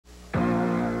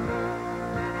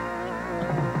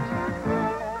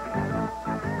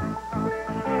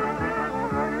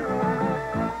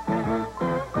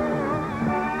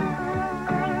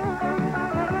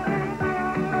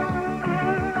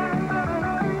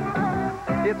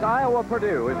It's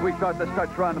Iowa-Purdue as we start the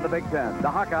stretch run in the Big Ten. The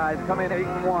Hawkeyes come in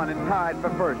 8-1 and tied for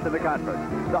first in the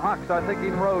conference. The Hawks are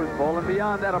thinking Rose Bowl and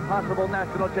beyond that a possible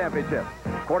national championship.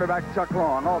 Quarterback Chuck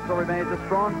Long also remains a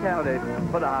strong candidate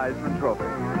for the Heisman Trophy.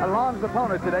 And Long's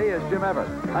opponent today is Jim Everett,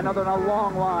 another in a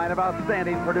long line of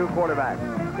outstanding Purdue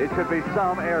quarterbacks. It should be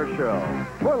some air show.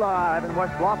 We're live in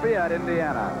West Lafayette,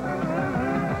 Indiana.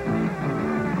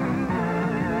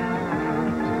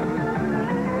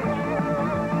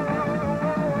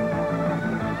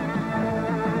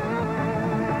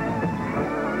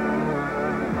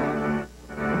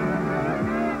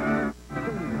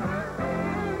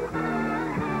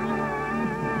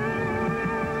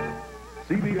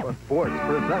 CBS Sports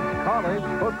presents college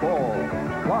football.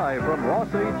 Live from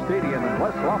Ross Age Stadium in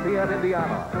West Lafayette,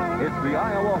 Indiana. It's the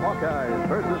Iowa Hawkeyes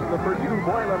versus the Purdue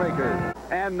Boilermakers.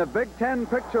 And the Big Ten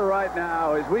picture right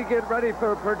now as we get ready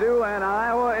for Purdue and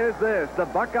Iowa is this. The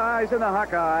Buckeyes and the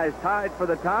Hawkeyes tied for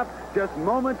the top. Just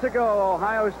moments ago,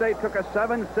 Ohio State took a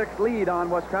 7-6 lead on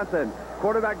Wisconsin.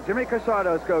 Quarterback Jimmy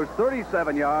Casardos goes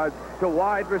 37 yards to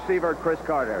wide receiver Chris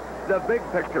Carter. The big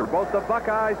picture, both the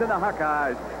Buckeyes and the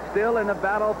Hawkeyes still in the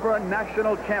battle for a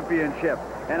national championship.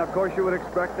 And of course you would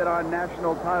expect that our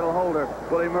national title holder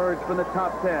will emerge from the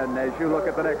top 10 as you look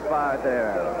at the next 5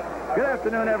 there. Good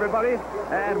afternoon, everybody,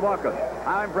 and welcome.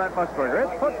 I'm Brent Musburger.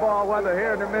 It's football weather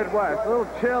here in the Midwest. A little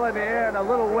chill in the air and a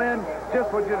little wind,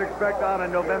 just what you'd expect on a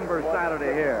November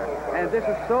Saturday here. And this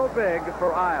is so big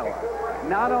for Iowa.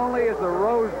 Not only is the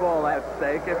Rose Bowl at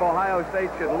stake if Ohio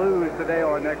State should lose today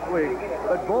or next week,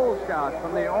 but Bowl Scouts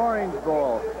from the Orange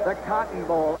Bowl, the Cotton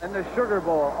Bowl, and the Sugar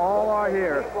Bowl all are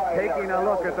here taking a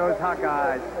look at those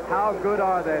Hawkeyes. How good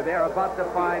are they? They're about to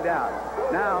find out.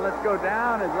 Now let's go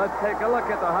down and let's take a look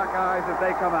at the Hawkeyes as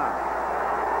they come out.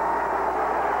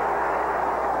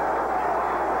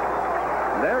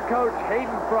 Their coach,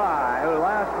 Hayden Fry, who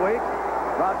last week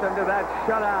brought them to that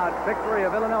shutout victory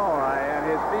of Illinois, and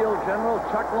his field general,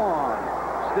 Chuck Long,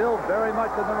 still very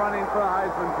much in the running for a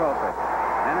Heisman Trophy.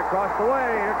 And across the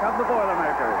way, here come the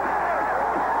Boilermakers.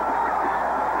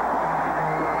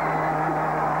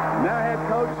 And their head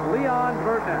coach, Leon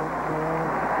Burton.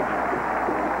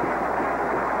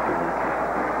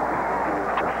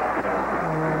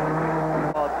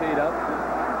 All teed up.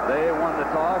 They won the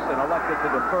toss and elected to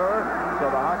defer, so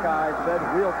the Hawkeyes said,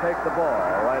 we'll take the ball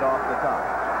right off the top.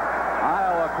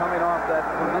 Iowa coming off that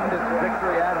tremendous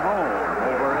victory at home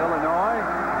over Illinois,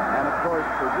 and of course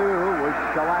Purdue was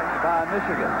shellacked by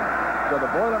Michigan. So the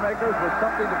Boilermakers with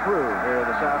something to prove here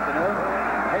this afternoon.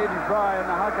 Hayden Fry and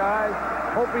the Hawkeyes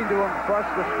hoping to impress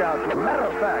the scouts. As a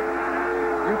matter of fact,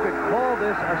 you could call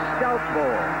this a scout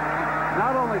bowl.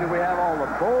 Not only do we have all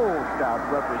the bowl scouts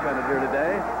represented here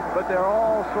today, but there are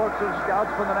all sorts of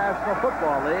scouts from the National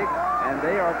Football League, and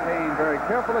they are paying very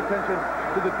careful attention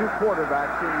to the two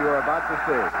quarterbacks whom you're about to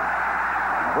see.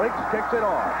 Briggs kicks it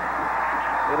off.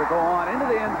 It'll go on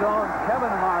into the end zone.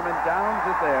 Kevin Harmon downs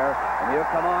it there, and he'll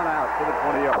come on out to the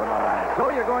 20-yard line. So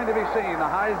you're going to be seeing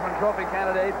the Heisman Trophy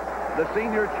candidate, the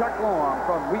senior Chuck Long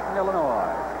from Wheaton,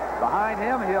 Illinois. Behind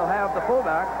him, he'll have the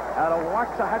fullback out of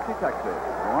Waxahachie, Texas,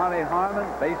 Ronnie Harmon,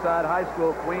 Bayside High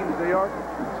School, Queens, New York.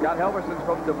 Scott Helverson's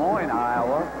from Des Moines,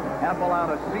 Iowa. Apple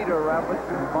out of Cedar Rapids,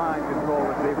 fine control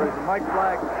receivers. And Mike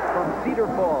Flagg from Cedar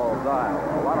Falls, Iowa.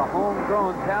 A lot of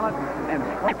homegrown talent, and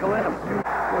sprinkle in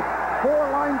with 4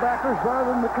 linebackers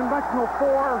rather than the conventional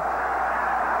 4.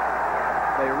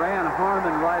 They ran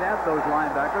Harmon right at those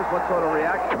linebackers. What sort of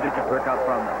reaction did you pick up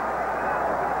from them?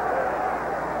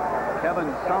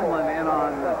 Kevin Sumlin in on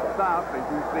the stop, as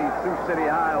you see Sioux City,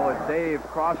 Iowa, Dave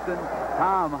Croston,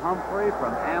 Tom Humphrey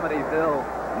from Amityville,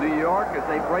 New York, as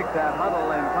they break that huddle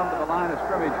and come to the line of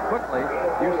scrimmage quickly.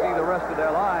 You see the rest of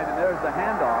their line, and there's the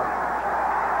handoff.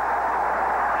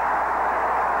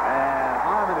 And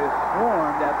Harmon is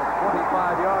swarmed at the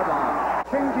 25-yard line.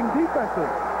 Changing defenses.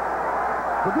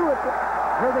 Purdue,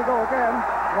 here they go again.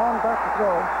 Long back to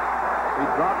throw. He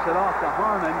drops it off to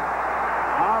Harmon.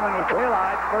 Harmon with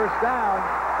daylight, first down,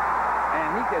 and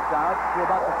he gets out to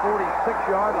about the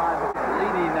 46-yard line,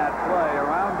 leading that play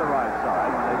around the right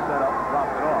side when they set up and drop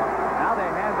it off. Now they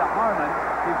hand to Harmon.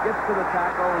 He gets to the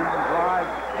tackle and drives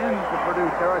into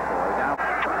Purdue territory. Now,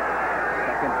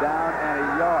 second down and a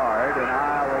yard, and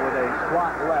Iowa with a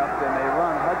slot left, and they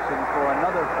run Hudson for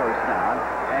another first down,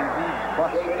 and he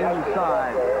busts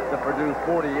inside the Purdue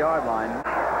 40-yard line.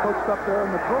 Coached up there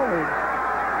in the pro league.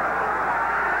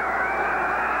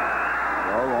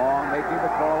 Long making the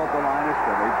call at the line of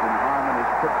scrimmage, and Harmon is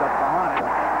picked up behind.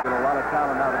 Get a lot of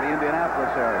talent out of the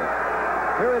Indianapolis area.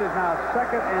 Here it is now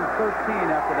 2nd and 13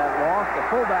 after that loss. The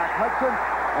fullback Hudson,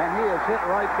 and he is hit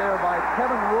right there by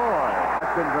Kevin Roy.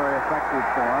 been very effective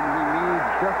for him. He needs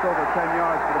just over 10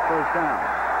 yards for the first down.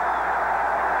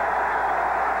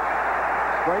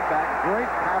 Straight back,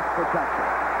 great pass protection.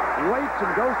 Waits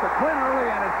and goes to Quinn early,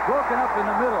 and it's broken up in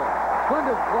the middle.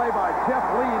 Splendid play by Jeff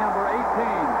Lee, number 18.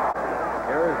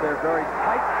 Here is their very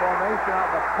tight formation on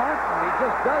the punt, and he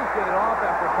just does get it off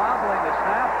after bobbling the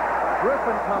snap.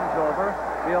 Griffin comes over.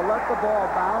 He'll let the ball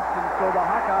bounce, and so the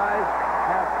Hawkeyes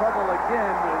have trouble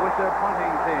again with their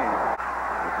punting team.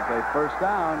 This is a first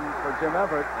down for Jim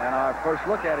Everett, and our first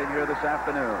look at him here this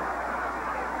afternoon.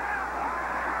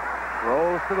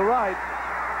 Throws to the right.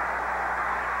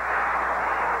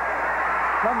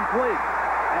 Complete.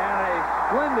 And a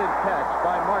splendid catch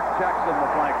by Mark Jackson, the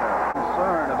flanker.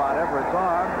 Concerned about Everett's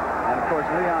arm. And, of course,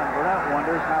 Leon Burnett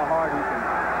wonders how hard he can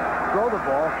throw the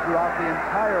ball throughout the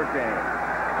entire game.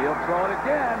 He'll throw it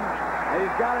again.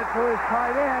 He's got it to his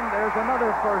tight end. There's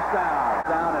another first down.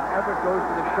 And Everett goes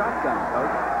to the shotgun,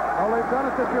 Coach. Well, they've done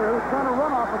it this year. He was trying to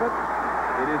run off of it.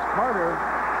 It is Carter.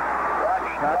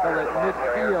 Tackle at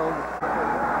midfield.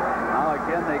 Now,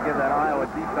 again, they give that Iowa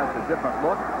defense a different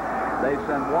look. They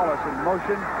send Wallace in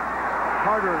motion.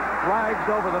 Carter drags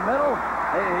over the middle.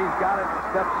 Hey, he's got it.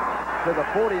 Steps to the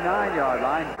 49-yard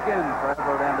line. Again for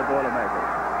Everett and the Boilermakers.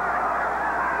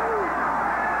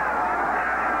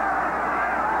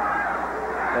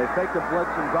 They fake the blitz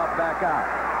and drop back out.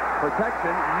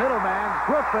 Protection. Middleman.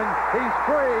 Griffin. He's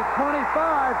free.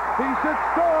 25. He should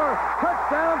score.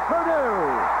 Touchdown,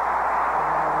 Purdue.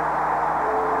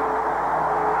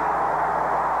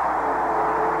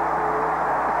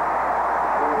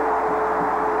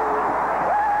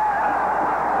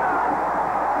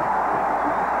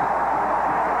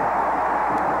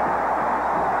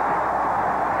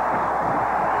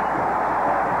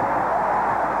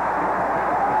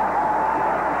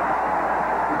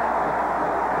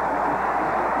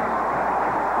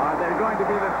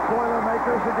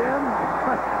 Boilermakers again.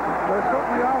 They're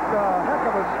certainly off a heck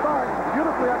of a start.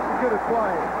 Beautifully executed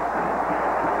play.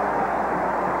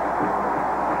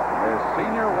 Their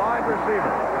senior wide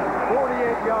receiver.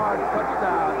 48-yard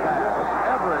touchdown pass.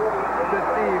 Everett to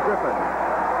Steve Griffin.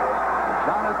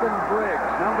 Jonathan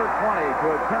Briggs, number 20, to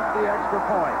attempt the extra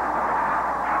point.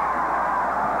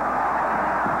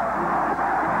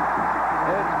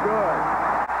 It's good.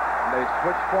 They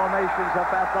switch formations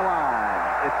up at the line.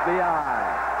 It's the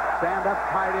eye. Stand up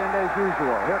tight end as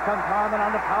usual. Here comes Harmon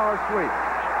on the power sweep.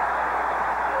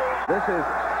 This is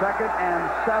 2nd and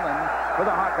 7 for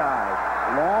the Hawkeyes.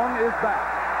 Long is back.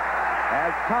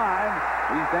 Has time.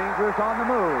 He's dangerous on the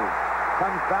move.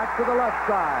 Comes back to the left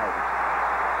side.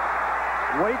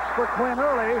 Waits for Quinn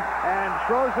early and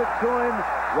throws it to him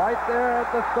right there at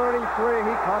the 33.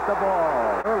 He caught the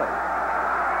ball early.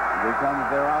 Here comes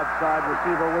their outside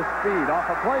receiver with speed. Off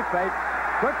a play fake.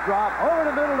 Quick drop over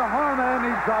the middle to Harmon.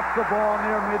 He drops the ball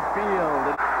near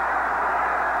midfield.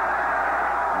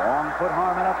 Long put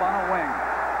Harmon up on a wing.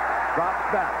 Drops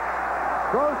back.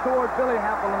 Throws toward Billy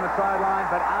Happel on the sideline,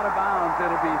 but out of bounds.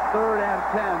 It'll be 3rd and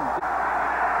 10.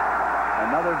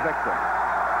 Another victim.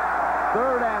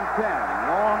 3rd and 10.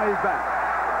 Long is back.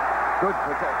 Good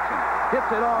protection.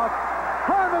 Gets it off.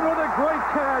 Harmon with a great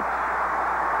catch.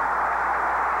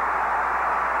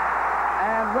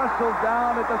 And wrestled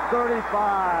down at the 35.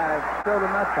 Showed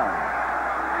him that time.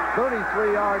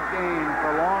 33-yard gain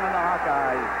for Long and the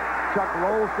Hawkeyes. Chuck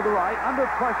rolls to the right, under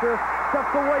pressure,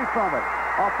 steps away from it.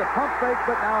 Off the pump fake,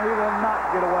 but now he will not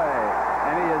get away.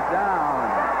 And he is down.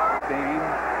 Dean.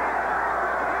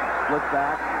 Split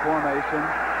back, formation.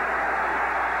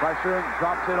 Pressure,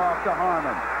 drops it off to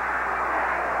Harmon.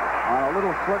 On a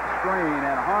little flip screen,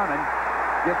 and Harmon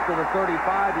gets to the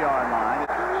 35-yard line.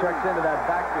 Checks into that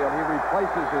backfield. He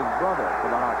replaces his brother for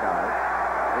the Hawkeyes.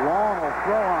 Long will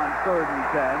throw on 3rd and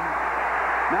 10.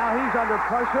 Now he's under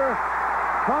pressure.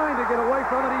 Trying to get away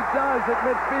from it. He does at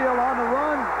midfield on the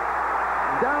run.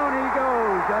 Down he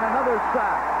goes, and another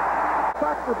sack.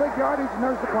 Sack for big yardage, and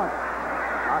there's the punt.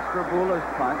 Oscar Buehler's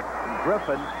punt.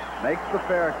 Griffin makes the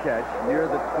fair catch near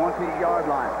the 20-yard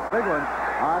line. Big one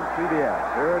on CBS.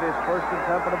 Here it is, 1st and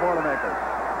 10 for the Boilermakers.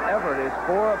 Everett is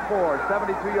 4 of 4,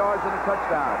 72 yards and a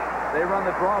touchdown. They run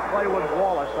the draw play with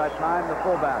Wallace, that time the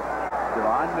fullback.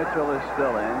 Devon Mitchell is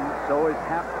still in. So is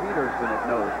Hap Peterson at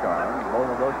nose guard. Both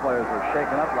of those players were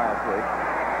shaken up last week.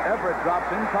 Everett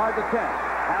drops inside the 10.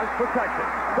 Has protection.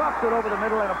 Drops it over the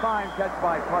middle, and a fine catch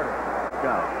by Carter.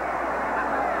 Go.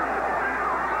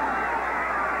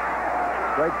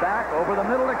 Straight back over the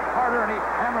middle to Carter, and he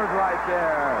hammered right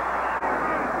there.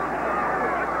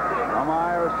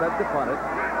 Meyer set to punt it.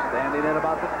 Standing at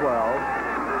about the 12.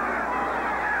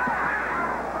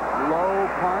 Low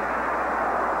punt.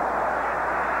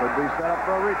 Could be set up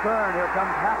for a return. Here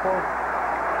comes Happel.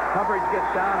 Coverage gets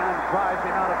down and drives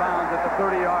him out of bounds at the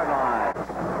 30-yard line.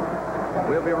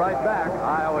 We'll be right back.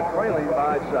 Iowa trailing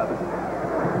by 7.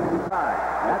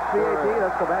 That's PAT.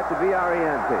 Let's go back to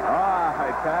VRENT. All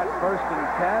right, Pat, 1st and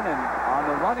 10, and on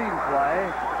the running play,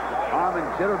 Harmon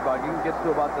jitterbugging gets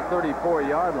to about the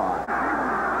 34-yard line.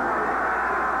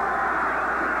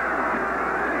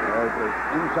 There's the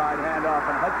inside handoff,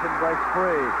 and Hudson breaks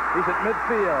free. He's at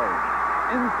midfield.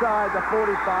 Inside the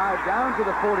 45, down to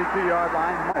the 42-yard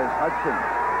line. There's Hudson.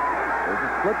 There's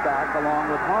a split back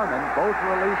along with Harmon. Both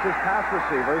release as pass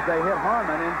receivers. They hit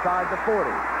Harmon inside the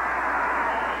 40.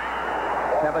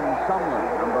 Kevin Sumlin,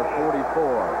 number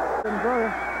 44. And very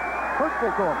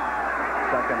hurtful to him.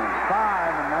 2nd and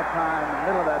 5, and that time in the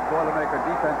middle of that Boilermaker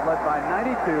defense led by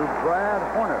 92, Brad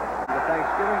Horner. The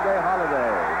Thanksgiving Day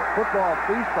holiday. Football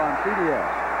feast on CBS.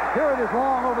 Here it is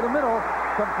long over the middle.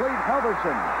 Complete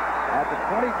Helverson at the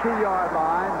 22-yard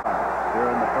line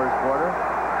here in the first quarter,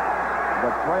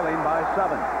 but trailing by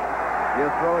 7.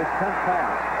 He'll throw his 10th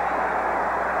pass.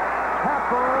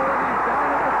 Tackle, and he's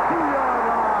down at the 2-yard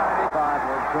line. 5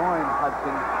 will join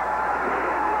Hudson.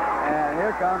 And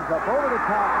here comes up over the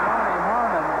top Ronnie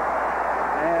Harmon,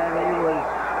 and he was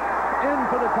in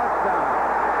for the touchdown.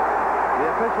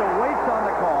 The official waits on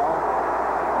the call.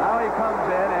 Now he comes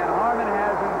in, and Harmon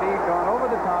has indeed gone over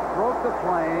the top, broke the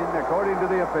plane, according to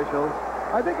the officials.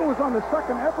 I think it was on the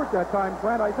second effort that time,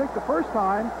 Clint. I think the first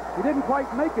time, he didn't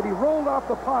quite make it. He rolled off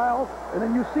the pile, and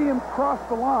then you see him cross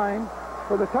the line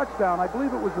for the touchdown. I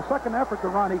believe it was the second effort that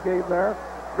Ronnie gave there.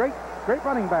 Great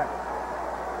running back.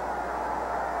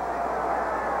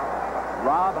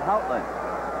 Rob Houtland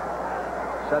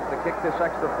set to kick this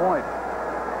extra point.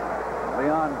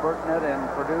 Leon Burknett and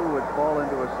Purdue would fall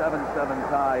into a 7-7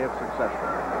 tie if successful.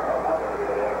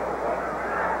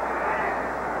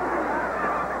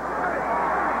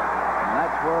 And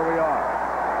that's where we are.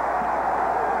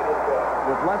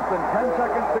 With less than 10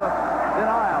 seconds to go, then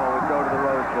Iowa would go to the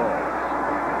Rose Bowl.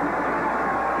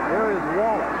 Here is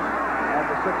Wallace at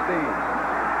the 16.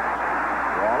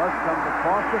 Wallace comes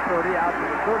across the 30 out to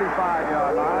the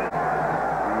 35-yard line.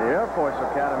 And the Air Force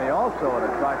Academy also an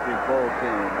attractive bowl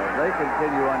team as they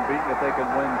continue unbeaten if they can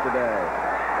win today.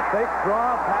 The fake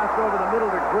draw, pass over the middle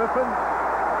to Griffin.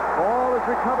 Ball is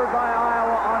recovered by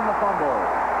Iowa on the fumble.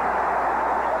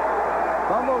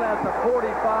 Fumbled at the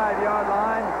 45-yard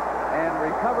line and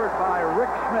recovered by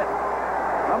Rick Schmidt,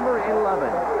 number 11.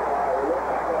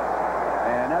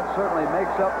 And that certainly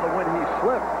makes up for when he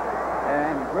slipped.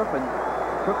 And Griffin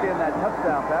took in that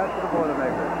touchdown pass to the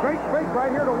Boilermakers. Great break right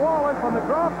here to Wallace on the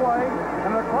draw play.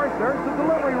 And, of course, there's the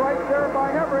delivery right there by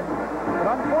Everett. But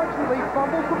unfortunately,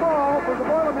 fumbles the ball for the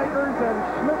Boilermakers, and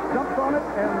Smith jumps on it,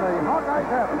 and the Hawkeyes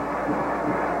have it.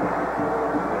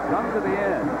 Come to the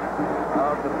end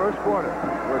of the first quarter.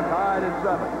 We're tied at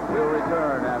 7. We'll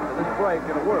return after this break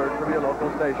in a word from your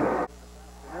local station.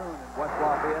 Afternoon in West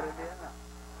Lafayette, Indiana.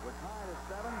 We're tied at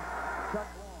 7. Chuck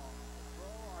Long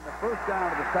on the first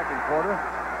down of the second quarter.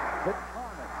 Hit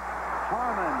Harmon.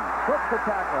 Harmon puts the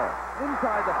tackle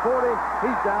inside the 40.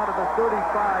 He's down to the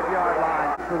 35-yard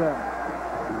line for them.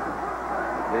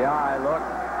 The eye look.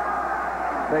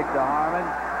 Fake to Harmon.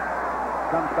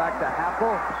 Comes back to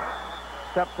Happel.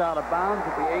 Steps out of bounds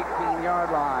at the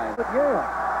 18-yard line. But yeah.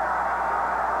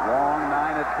 Long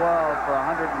 9 at 12 for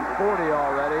 140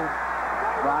 already.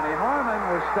 Ronnie Harmon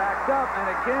was stacked up and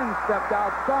again stepped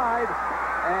outside,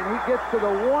 and he gets to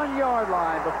the 1-yard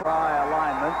line before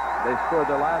alignment. They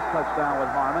scored their last touchdown with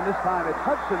Harmon. This time it's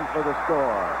Hudson for the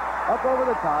score. Up over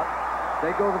the top.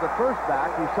 They go to the first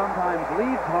back, who sometimes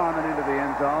leads Harmon into the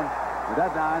end zone. But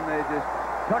that time they just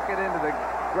tuck it into the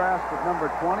grasp of number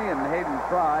 20, and Hayden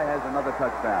Fry has another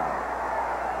touchdown.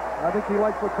 I think he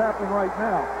likes what's happening right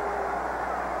now.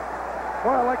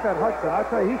 Boy, I like that Hudson. I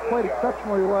tell you, he's played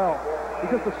exceptionally well.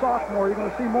 He's just a sophomore. You're going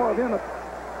to see more of him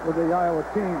with the Iowa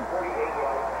team.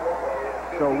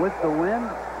 So with the win,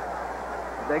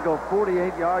 they go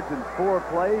 48 yards in 4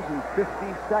 plays in 50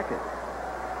 seconds.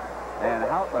 And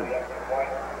Houtland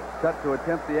set to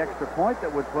attempt the extra point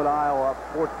that would put Iowa up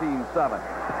 14-7.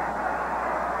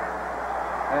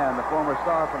 And the former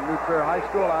star from New Trier High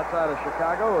School outside of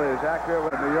Chicago is accurate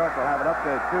with New York. Will have an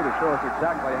update, too, to show us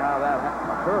exactly how that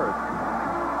occurred.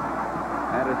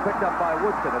 And is picked up by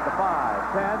Woodson at the 5,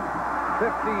 10,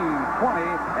 15, 20,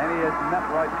 and he is met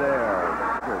right there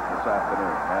this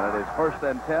afternoon. And it is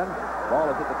 1st and 10. Ball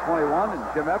is at the 21, and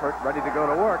Jim Everett ready to go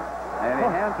to work. And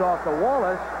he hands off to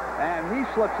Wallace, and he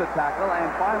slips a tackle, and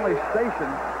finally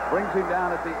Station brings him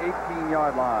down at the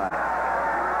 18-yard line.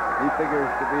 He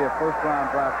figures to be a first-round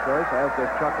draft choice, as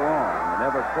does Chuck Long. And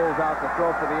Everett pulls out the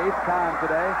throw for the 8th time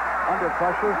today. Under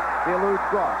pressure, he eludes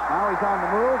Gross. Now he's on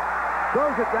the move.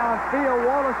 Throws it downfield.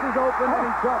 Wallace is open, and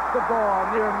he drops the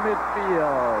ball near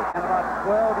midfield. And about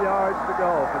 12 yards to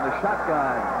go from the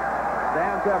shotgun.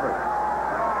 Stands Everett.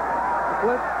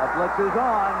 A blitz is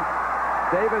on.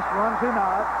 Davis runs him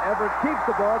out. Everett keeps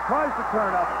the ball, tries to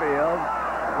turn upfield.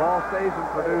 The ball stays in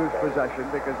Purdue's possession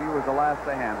because he was the last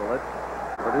to handle it.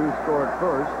 Purdue scored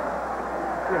first.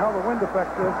 See how the wind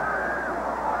affects this.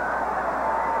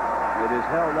 It is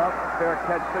held up. Fair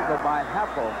catch signal by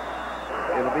Happel.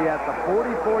 It'll be at the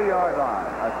 44-yard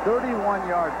line. A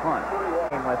 31-yard punt.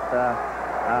 With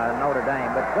Notre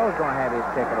Dame, but Joe's going to have his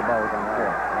pick of the balls on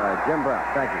the Jim Brown.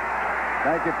 Thank you.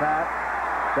 Thank you, Pat.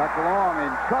 Chuck Long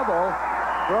in trouble.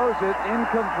 Throws it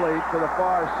incomplete to the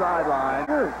far sideline.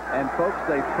 And, folks,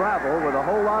 they travel with a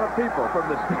whole lot of people from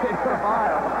the state of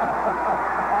Iowa.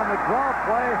 On the draw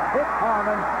play, hit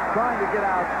Harmon trying to get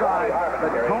outside,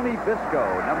 but Tony Bisco,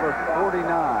 number 49.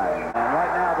 And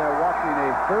right now they're watching a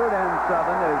 3rd and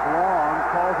 7 as Long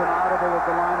calls an audible at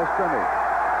the line of scrimmage.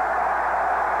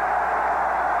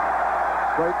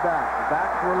 Straight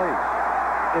back release.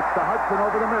 It's to Hudson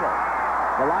over the middle.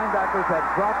 The linebackers have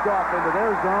dropped off into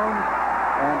their zones,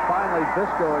 and finally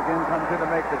Bisco again comes in to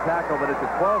make the tackle, but it's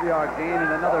a 12-yard gain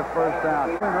and another first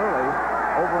down. Early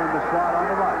over in the slot on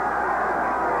the right.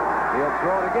 He'll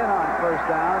throw it again on first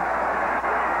down.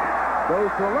 Goes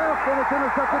to the left, and it's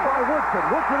intercepted by Woodson.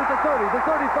 Woodson at the 30, the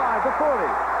 35, the 40.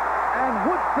 And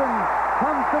Woodson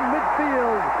comes to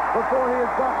midfield before he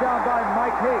is brought down by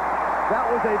Mike Hake. That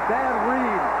was a bad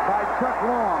read by Chuck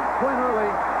Long. Quinn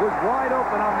Early was wide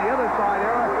open on the other side,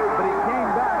 Eric, but he came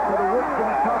back to the Woodson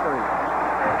recovery.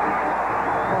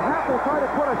 Well, Happel tried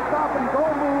to put a stop-and-go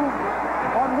move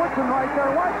on Woodson right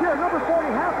there. Watch here, number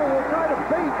 40, Happel will try to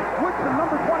bait Woodson,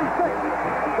 number 26.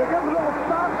 They give him a little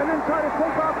stop and then try to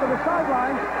take off to the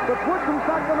sideline, but Woodson's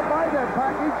not going to buy that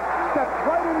package. Steps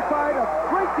right inside, a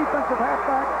great defensive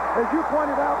halfback, as you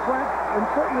pointed out, Brent, and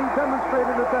certainly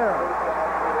demonstrated it there.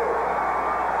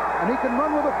 And he can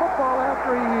run with the football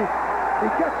after he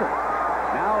gets it.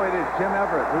 Now it is Jim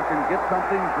Everett who can get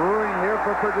something brewing here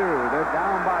for Purdue. They're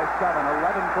down by 7,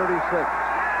 11:36.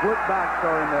 Split backs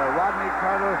are in there. Rodney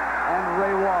Carter and Ray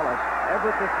Wallace.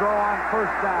 Everett to throw on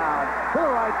first down. To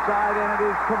the right side, and it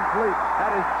is complete.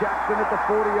 That is Jackson at the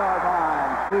 40-yard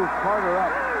line. Moves Carter up.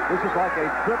 This is like a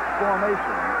trip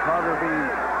formation. Carter being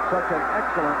such an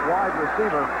excellent wide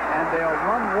receiver, and they'll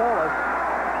run Wallace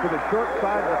to the short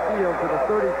side of the field to the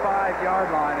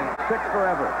 35-yard line, and 6 for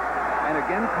Everett. And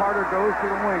again, Carter goes to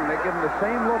the wing. They give him the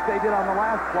same look they did on the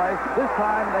last play. This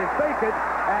time they fake it,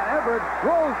 and Everett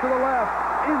rolls to the left.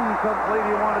 Incomplete.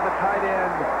 He wanted the tight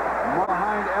end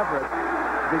behind Everett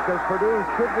because Purdue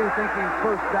should be thinking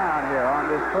first down here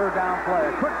on this 3rd down play.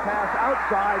 A quick pass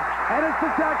outside, and it's to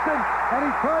Jackson, and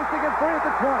he tries to get free at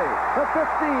the 20, the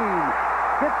 15.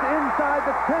 Gets inside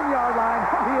the 10-yard line.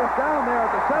 He is down there at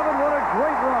the 7. What a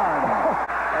great run.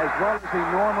 As well as he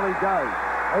normally does.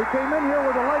 He came in here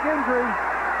with a leg injury.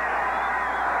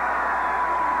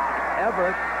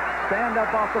 Everett, stand up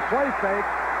off the play fake,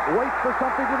 waits for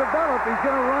something to develop. He's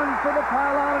going to run for the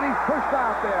pylon, and he's pushed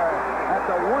out there at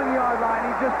the 1-yard line.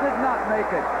 He just did not make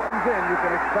it. He's in. You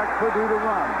can expect Purdue to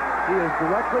run. He is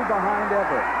directly behind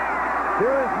Everett.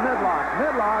 Here is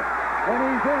Medlock, and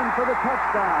he's in for the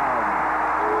touchdown.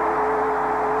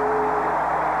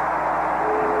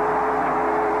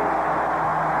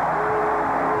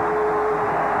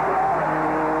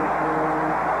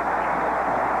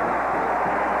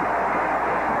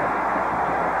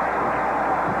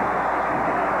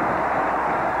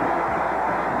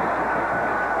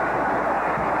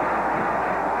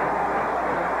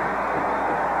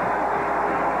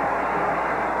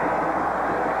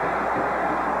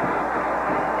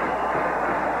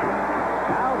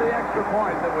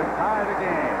 Point that would tie the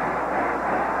game.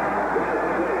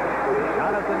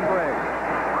 Jonathan Briggs.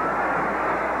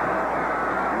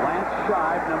 Lance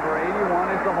Scheib, number 81,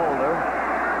 is the holder.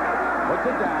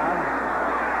 Puts it down.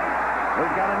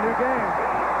 We've got a new game.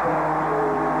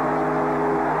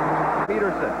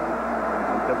 Peterson.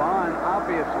 Devon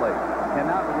obviously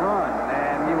cannot run,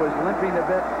 and he was limping a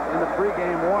bit in the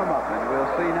pregame warm-up, and we'll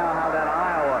see now how that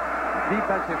Iowa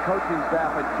defensive coaching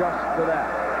staff adjusts to that.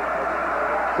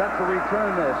 Set to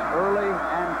return this, Early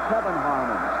and Kevin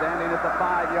Harmon standing at the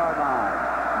 5-yard line.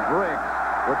 Briggs,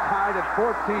 we're tied at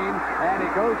 14, and he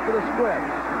goes for the squib.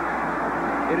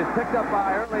 It is picked up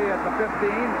by Early at the 15,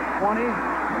 20,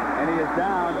 and he is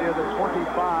down near the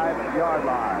 25-yard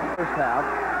line. First half,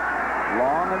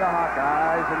 Long of the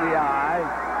Hawkeyes in the eye,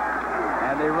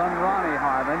 and they run Ronnie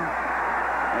Harmon,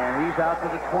 and he's out to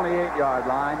the 28-yard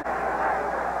line.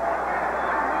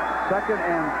 2nd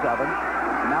and 7.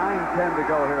 9:10 to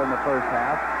go here in the first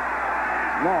half.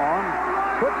 long,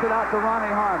 puts it out to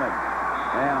Ronnie Harmon.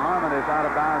 And Harmon is out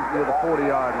of bounds near the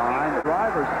 40-yard line.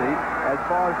 Driver's seat as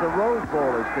far as the Rose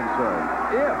Bowl is concerned.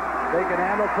 If they can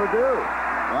handle Purdue.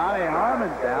 Ronnie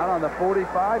Harmon's down on the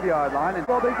 45-yard line. And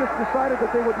well, they just decided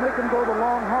that they would make him go the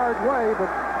long, hard way,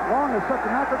 but Long is such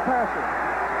an accurate passer.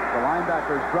 The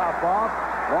linebackers drop off.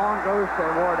 Long goes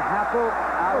toward Happel,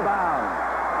 out of bounds.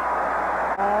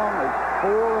 Long is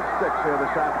 4 of 6 here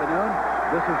this afternoon.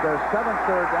 This is their 7th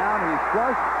third down. He's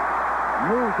flushed,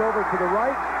 moves over to the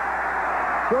right,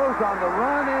 throws on the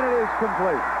run, and it is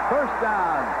complete. First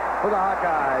down for the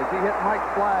Hawkeyes. He hit Mike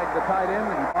Flagg, the tight end,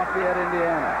 in Lafayette,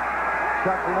 Indiana.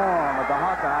 Chuck Long of the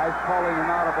Hawkeyes calling an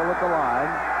audible at the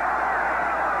line.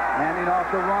 Handing off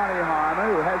to Ronnie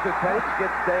Harmon, who hesitates,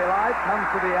 gets daylight, comes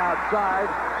to the outside,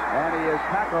 and he is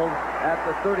tackled at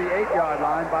the 38-yard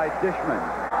line by Dishman.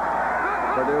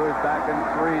 Purdue is back in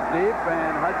 3 deep,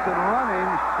 and Hudson running.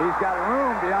 He's got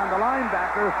room beyond the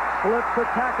linebacker, slips a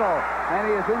tackle, and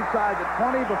he is inside the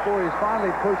 20 before he's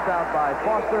finally pushed out by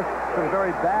Foster. Some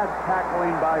very bad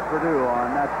tackling by Purdue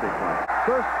on that sequence.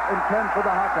 1st and 10 for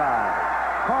the Hawkeyes.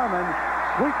 Harmon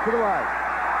sweeps to the right.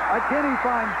 Again, he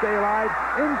finds daylight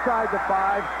inside the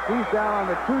 5. He's down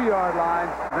on the 2-yard line.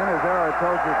 Then, as Era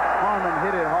told you, Harmon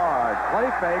hit it hard.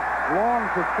 Play fake, Long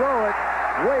to throw it,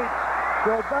 waits,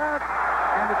 go back,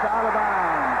 and it's out of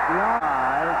bounds. Beyond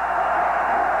eyes.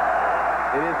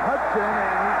 It is Hudson,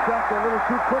 and he jumped a little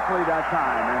too quickly that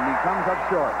time, and he comes up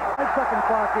short. 5-second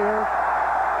clock here.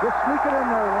 Just sneak it in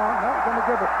there, Long. Not going to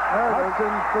give it.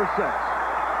 Hudson for 6.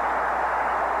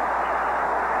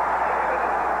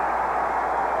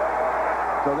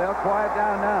 So they'll quiet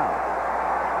down now.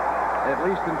 At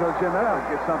least until Jim Evans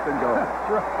gets something going. That's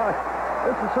right.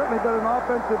 This has certainly been an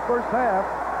offensive first half.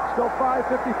 Still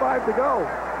 5:55 to go.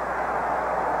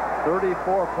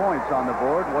 34 points on the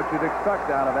board, what you'd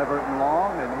expect out of Everton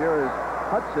Long. And here is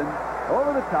Hudson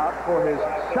over the top for his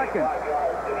 2nd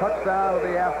touchdown of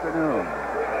the afternoon.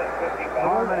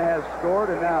 Harmon has scored,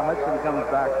 and now Hudson comes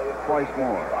back twice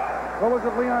more. What was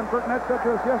it Leon Burnett said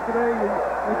to us yesterday?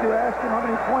 You asked him how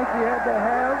many points he had to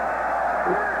have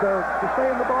to stay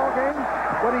in the ball game?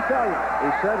 What did he tell you?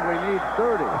 He said we need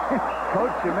 30.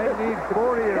 Coach, you may need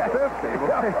 40 or 50.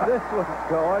 This was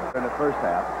going in the first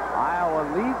half. Iowa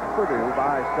leads Purdue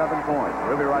by 7 points.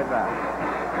 We'll be right back.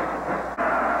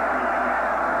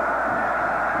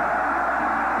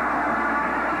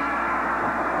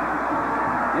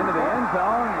 Into the end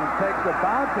zone, takes a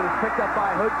bounce, and is picked up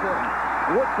by Hudson.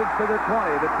 Woodson to the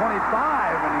 20, the 25,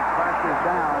 and he crashes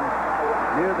down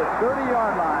near the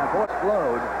 30-yard line. Boy,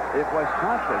 explode if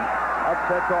Wisconsin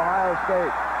upsets Ohio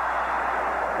State.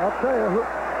 I'll tell you,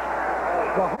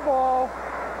 the ball,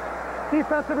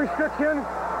 defensive restriction.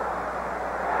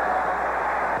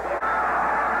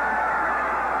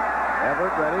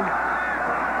 Everett ready.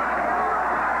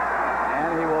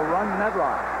 And he will run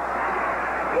Medlock.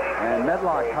 And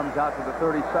Medlock comes out to the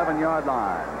 37-yard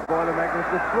line. Boilermakers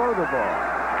to throw the ball.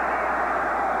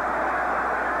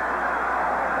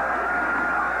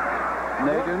 And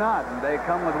they do not. And they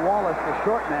come with Wallace, the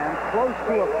short man, close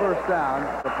to a first down,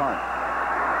 the punt.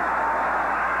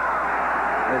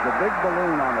 There's a big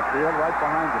balloon on the field right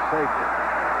behind the safety.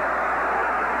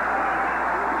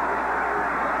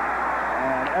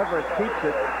 And Everett keeps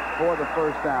it for the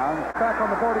first down. Back on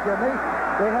the board again.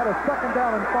 They had a 2nd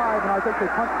down and 5, and I think they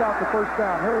punched out the first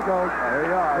down. Here he goes. There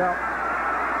you are. Yeah.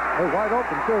 Hey, wide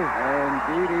open, too.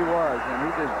 Indeed he was, and he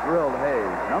just drilled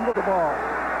Hayes. Number the ball.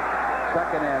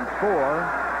 2nd and 4.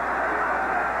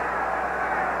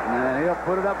 And he'll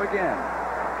put it up again.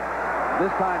 This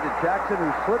time to Jackson,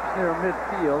 who slips near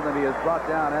midfield, and he is brought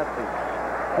down at the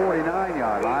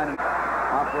 49-yard line, and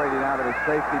operating out of his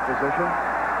safety position.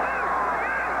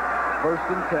 1st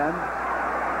and 10.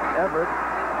 Everett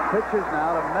pitches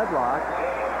now to Medlock.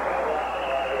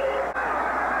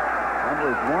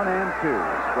 Numbers 1 and 2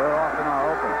 square off in our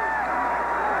open.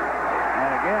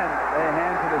 And again, they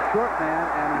hand to the short man,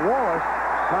 and Wallace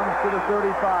comes to the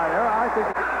 35. I think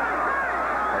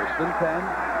 1st and 10.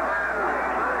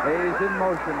 Hayes in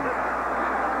motion.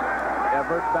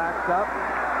 Everett backs up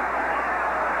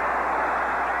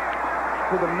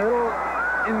to the middle.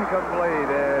 Incomplete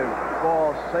as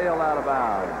ball sailed out of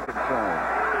bounds. Concern.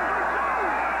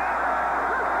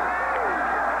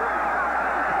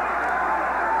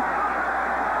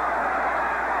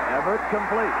 Everett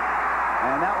complete.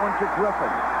 And that one to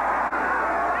Griffin.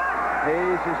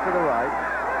 Hayes is to the right.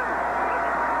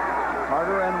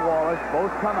 Carter and Wallace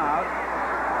both come out.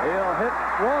 He'll hit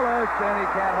Wallace, and he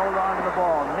can't hold on to the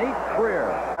ball. Nate Freer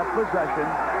at possession.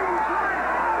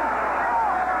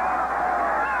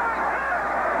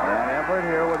 And Everett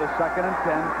here with a 2nd and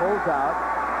 10 pulls out.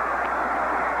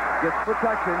 Gets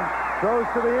protection. Throws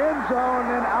to the end zone,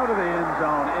 then out of the end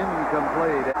zone.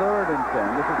 Incomplete. 3rd and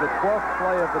 10. This is the 12th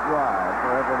play of the drive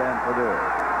for Everett and Purdue.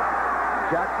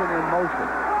 Jackson in motion.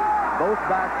 Both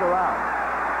backs are out.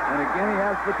 And again, he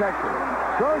has protection.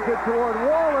 Throws it toward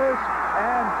Wallace,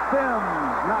 and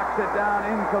Sims knocks it down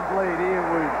incomplete. He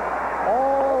was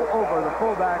all over the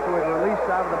fullback who had released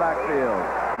out of the backfield.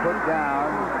 Put down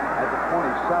at the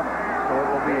 27, so it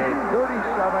will be a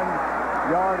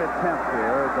 37-yard attempt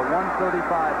here at the 135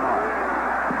 mark.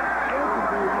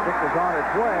 Kick is on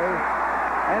its way,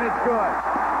 and it's good.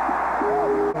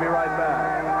 We'll be right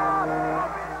back.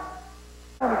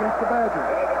 Against the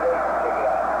Badgers.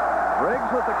 Briggs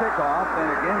with the kickoff, and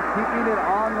again keeping it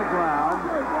on the ground.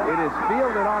 It is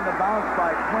fielded on the bounce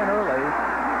by Quinn Early,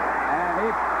 and he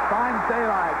finds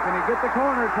daylight. Can he get the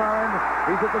corner turned?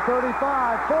 He's at the 35,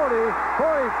 40,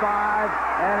 45,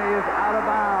 and he is out of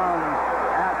bounds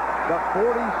at the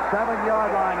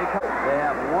 47-yard line. They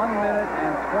have 1 minute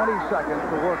and 20 seconds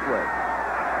to work with.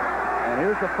 And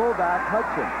here's the fullback,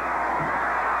 Hudson.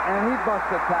 And he busts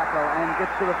a tackle and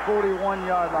gets to the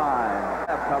 41-yard line.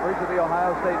 Have coverage of the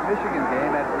Ohio State-Michigan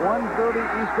game at 1:30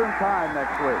 Eastern Time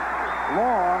next week.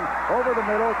 Long, over the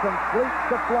middle, completes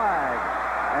the flag.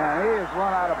 And he is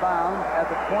run out of bounds at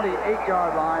the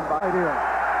 28-yard line by here.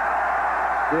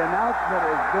 The announcement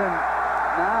has been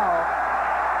now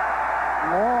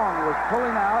Long was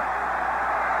pulling out,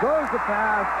 throws the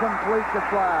pass, completes the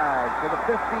flag to the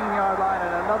 15-yard line,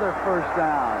 and another first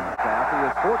down. He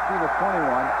is 14 of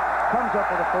 21, comes up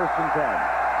with a 1st and 10.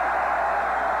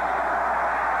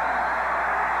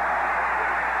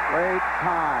 Great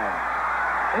time.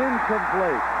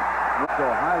 Incomplete. So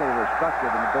highly respected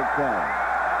in the Big Ten.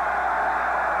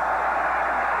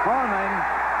 Harmon,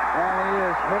 and he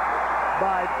is hit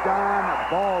by Don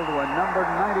Baldwin, number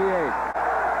 98.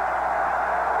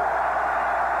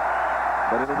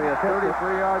 But it'll be a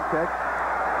 33-yard kick,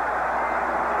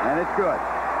 and it's good.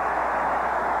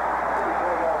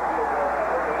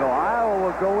 So Iowa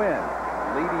will go in,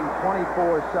 leading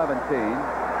 24-17.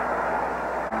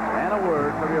 And a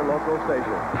word from your local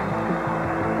station.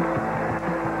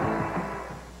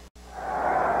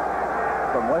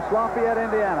 From West Lafayette,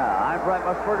 Indiana, I'm Brent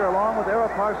Musburger along with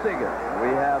Era Parsigas.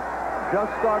 We have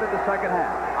just started the second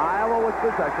half. Iowa with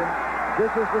possession.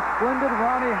 This is the splendid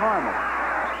Ronnie Harmon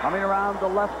coming around the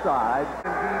left side.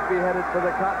 Indeed be headed for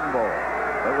the Cotton Bowl.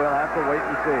 But we'll have to wait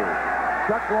and see.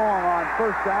 Chuck Long on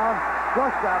first down.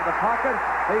 Flushed out of the pocket.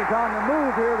 He's on the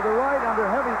move here to the right under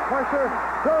heavy pressure.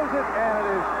 Throws it, and it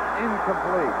is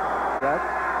incomplete.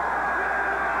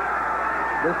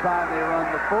 This time they run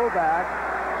the fullback,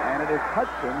 and it is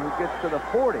Hudson who gets to the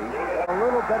 40. A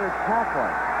little better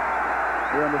tackling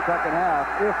here in the second half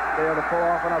if they are to pull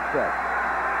off an upset.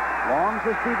 Long's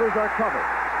receivers are covered.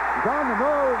 He's on the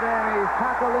move, and he's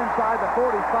tackled inside the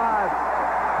 45.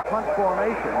 Punt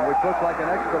formation, which looks like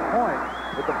an extra point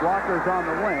with the blockers on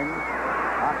the wings.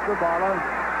 Ostrobala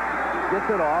gets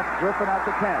it off. Griffin at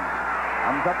the 10.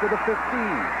 Comes up to the 15.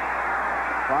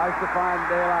 Tries to find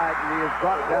daylight, and he is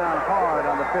brought down hard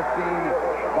on the 15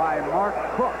 by Mark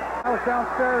Cook. I was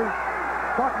downstairs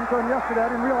talking to him yesterday. I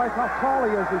didn't realize how tall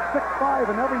he is. He's 6'5",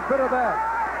 and every bit of that.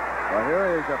 Well,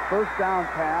 here is a first down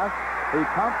pass. He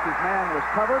pumps. His man was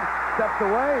covered. Steps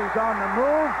away. He's on the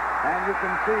move. And you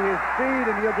can see his speed,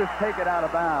 and he'll just take it out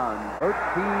of bounds. 13-0.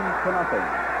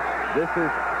 This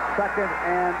is 2nd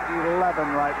and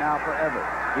 11 right now for Everett.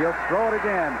 He'll throw it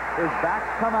again. His backs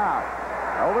come out.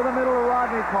 Over the middle of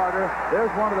Rodney Carter.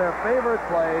 There's one of their favorite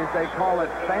plays. They call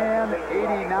it Fan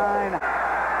 89.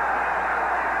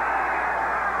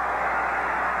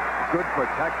 Good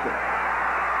protection.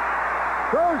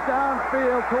 Throws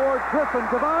downfield toward Griffin.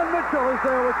 Devon Mitchell is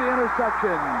there with the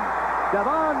interception.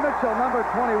 Devon Mitchell, number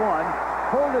 21,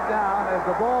 pulled it down as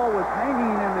the ball was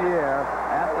hanging in the air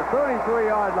at the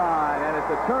 33-yard line, and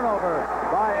it's a turnover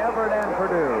by Everett and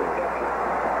Purdue.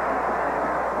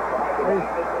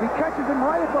 He catches him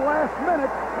right at the last minute.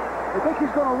 I think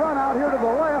he's going to run out here to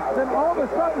the left. Then all of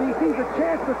a sudden he sees a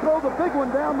chance to throw the big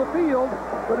one down the field,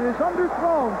 but it is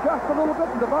underthrown just a little bit,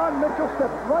 and Devon Mitchell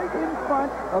steps right in front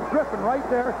of Griffin right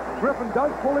there. Griffin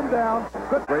does pull him down.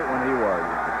 Good. Great when he was.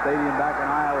 The stadium back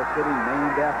in Iowa City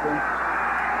named after him.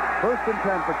 1st and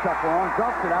 10 for Chuck Long.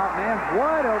 Drops it out. Man's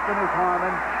wide open is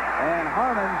Harmon. And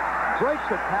Harmon breaks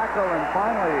a tackle and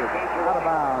finally is out of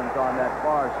bounds on that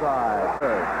far side.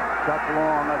 Chuck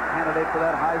Long, a candidate for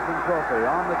that Heisman Trophy,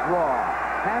 on the draw.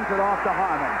 Hands it off to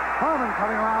Harmon. Harmon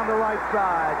coming around the right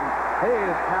side. He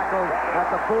is tackled at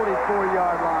the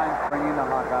 44-yard line, bringing the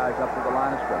Hawkeyes up to the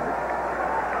line of scrimmage.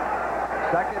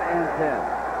 2nd and 10.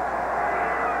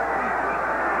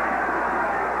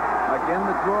 Again,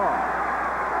 the draw.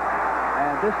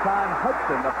 this time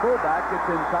Hudson, the fullback, gets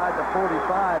inside the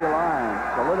 45 line,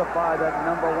 solidify that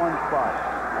number 1 spot.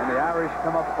 And the Irish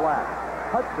come up flat.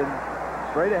 Hudson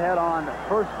straight ahead on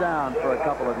first down for a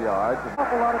couple of yards. An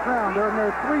awful lot of ground. They're in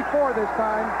their 3-4 this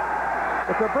time,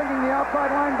 but they're bringing the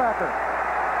outside linebacker.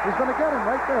 He's going to get him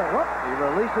right there. Whoop. He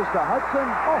releases to Hudson,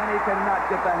 and he cannot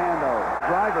get the handle.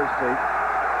 Driver's seat.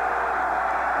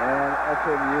 And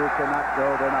SMU cannot go.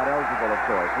 They're not eligible, of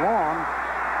course. Long,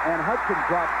 and Hudson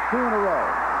drops 2 in a row.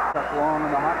 That's Long,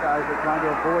 and the Hawkeyes are trying to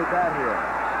avoid that here.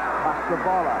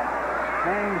 Pastabala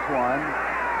hangs one,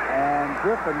 and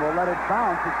Griffin will let it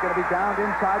bounce. It's going to be downed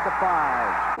inside the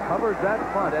 5. Covers that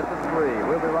punt at the 3.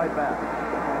 We'll be right back.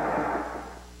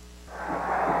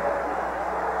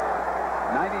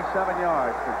 97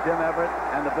 yards for Jim Everett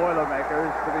and the Boilermakers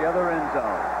to the other end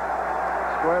zone.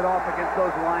 Squared off against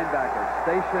those linebackers,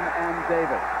 Station and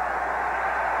Davis.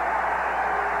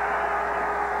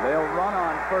 They'll run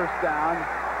on first down,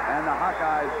 and the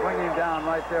Hawkeyes bring him down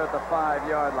right there at the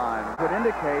 5-yard line. It would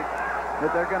indicate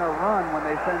that they're going to run when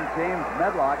they send James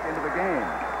Medlock into the game.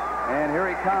 And here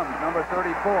he comes, number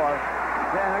 34.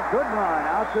 And a good run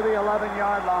out to the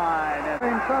 11-yard line. And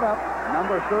Same setup.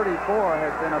 number 34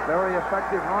 has been a very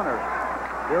effective runner.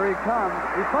 Here he comes.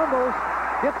 He fumbles,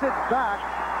 gets it back,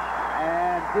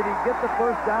 and did he get the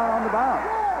first down on the bounce?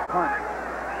 Punt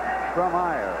from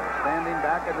Meyer, standing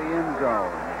back at the end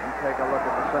zone. You take a look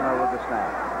at the center with the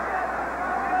snap.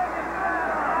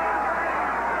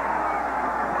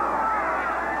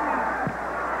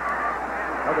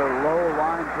 Another low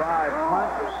line drive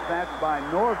punt snatched by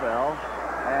Norvell,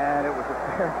 and it was a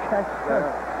fair catch there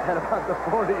at about the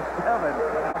 47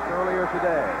 earlier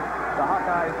today. The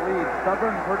Hawkeyes lead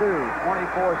Southern Purdue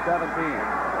 24-17.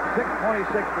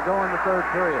 6:26 to go in the third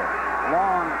period.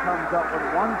 Long comes up with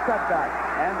one setback,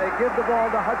 and they give the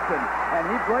ball to Hudson, and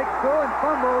he breaks through and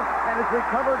fumbles, and is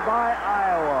recovered by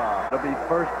Iowa. It'll be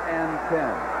 1st and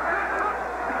 10.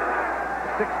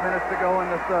 6 minutes to go in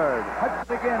the third.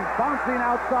 Hudson again bouncing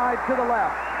outside to the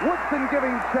left. Woodson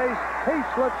giving chase. He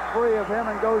slips free of him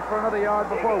and goes for another yard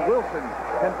before Wilson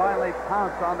can finally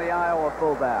pounce on the Iowa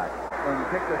fullback and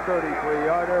kick the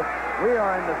 33-yarder. We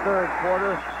are in the third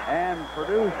quarter, and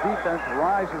Purdue's defense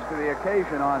rises to the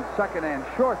occasion on 2nd and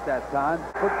short that time.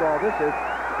 Football this is.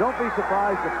 Don't be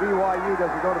surprised if BYU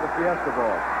doesn't go to the Fiesta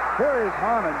Bowl. Here is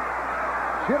Harmon,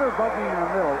 jitterbugging in the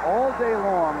middle. All day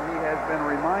long, he has been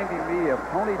reminding me of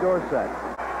Tony Dorsett.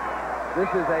 This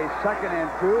is a 2nd and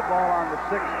 2, ball on the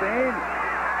 16.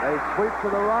 They sweep to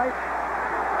the right,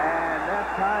 and that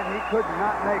time he could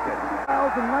not make it.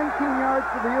 1,019 yards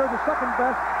for the year, the second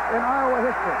best in Iowa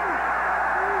history.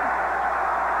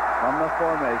 From the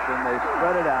formation, they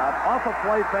spread it out. Off a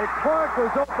play fake, Clark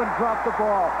was open, dropped the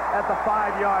ball at the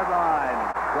 5-yard line.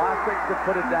 Classic to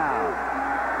put it down.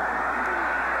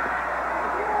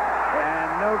 And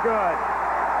no good.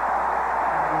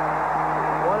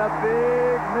 What a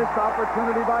big missed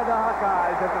opportunity by the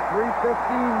Hawkeyes at the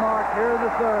 3:15 mark here in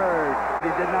the third. He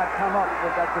did not come up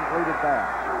with that completed pass.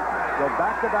 So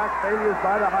back-to-back failures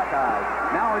by the Hawkeyes.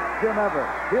 Now it's Jim Everett.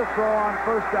 He'll throw on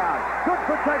first down. Good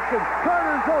protection.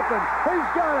 Carter's open. He's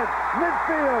got it.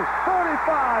 Midfield.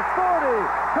 45, 40.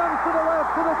 Comes to the left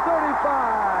to the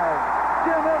 35.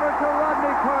 Jim Everett to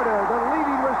Rodney Carter, the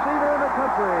leading receiver in the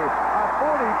country. A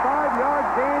 45-yard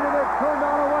gain, and it's turned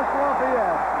on to West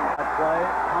Lafayette. That play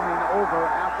coming over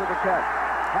after the catch.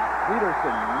 Pat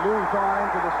Peterson moves on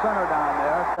into the center down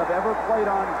there. Have ever played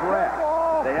on grass.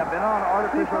 They have been on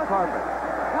artificial carpet.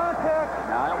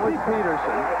 Now it was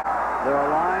Peterson. They're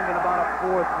aligned in about a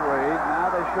 4-3. Now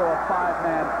they show a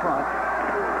 5-man front.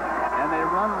 And they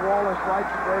run Wallace right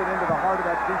straight into the heart of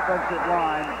that defensive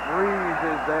line. Breeze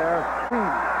is there.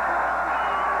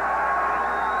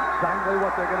 Exactly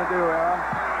what they're going to do, Aaron.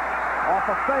 Off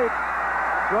a fake.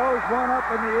 Throws one up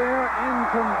in the air.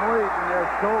 Incomplete. And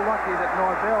they're so lucky that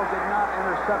Norvell did not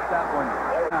intercept that one.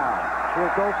 Now,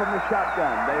 he'll go from the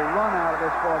shotgun. They run out of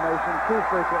this formation too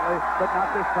frequently, but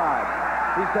not this time.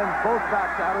 He sends both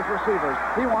backs out as receivers.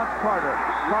 He wants Carter.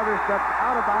 Carter steps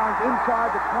out of bounds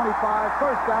inside the 25.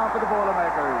 First down for the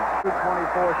Boilermakers.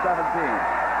 24-17.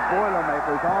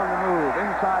 Boilermakers on the move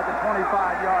inside the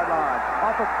 25-yard line.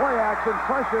 Off a play action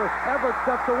pressure. Everett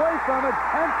steps away from it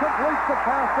and completes the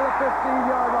pass to the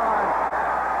 15-yard line.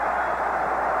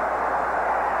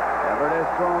 Everett has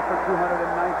thrown for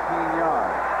 219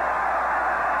 yards.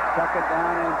 2nd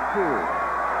down and 2.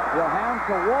 He'll hand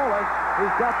to Wallace.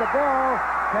 He's got the ball.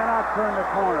 Cannot turn the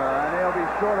corner, and he'll be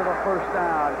short of a first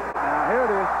down. Now here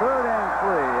it is, 3rd and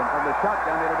 3. And from the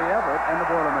shotgun, it'll be Everett and the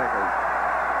Boilermakers.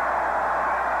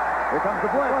 Here comes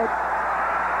the blitz.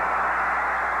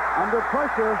 Under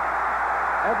pressure.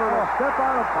 Everett will step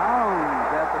out of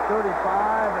bounds at the 35,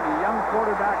 and the young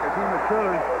quarterback, as he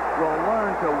matures, will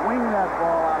learn to wing that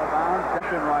ball out of bounds.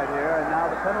 Section right here, and now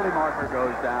the penalty marker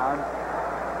goes down.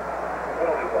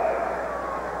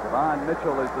 Devon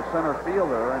Mitchell is the center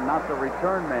fielder and not the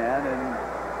return man, and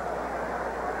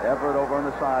Everett over on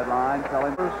the sideline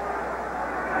telling us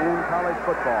in college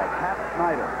football. Pat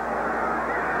Snyder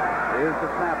is the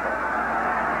snapper.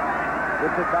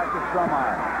 Gets it back to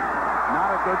Stromeyer.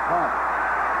 Not a good punt.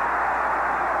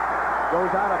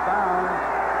 Goes out of bounds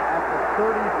at the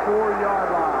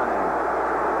 34-yard line.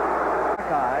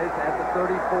 Hawkeyes at the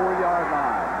 34-yard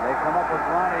line. They come up with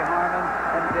Ronnie Harmon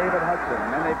and David Hudson,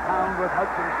 and they pound with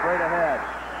Hudson straight ahead.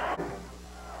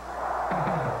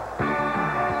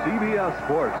 CBS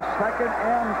Sports. 2nd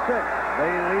and 6.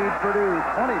 They lead Purdue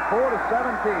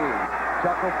 24-17.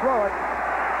 Chuck will throw it.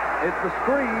 It's the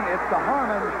screen. It's to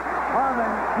Harmon.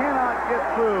 Harmon cannot get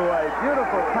through. A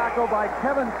beautiful tackle by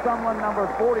Kevin Sumlin, number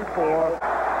 44.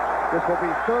 This will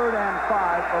be 3rd and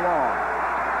 5 for long.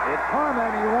 It's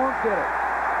Harmon. He won't get it.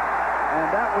 And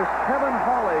that was Kevin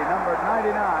Hawley, number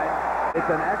 99.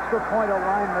 It's an extra point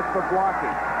alignment for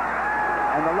blocking.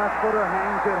 And the left footer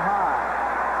hangs it high.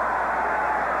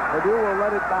 Purdue will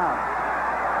let it bounce.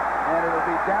 And it'll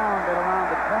be down at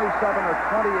around the 27 or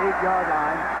 28-yard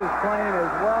line. He's playing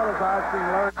as well as I've seen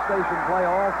Larry Station play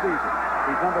all season.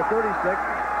 He's number 36,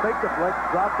 faked the blitz,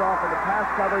 dropped off into pass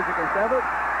coverage against Everett.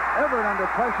 Everett under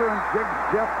pressure, and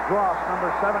Jeff Gross,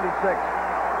 number 76,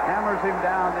 hammers him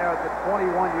down there at the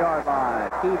 21-yard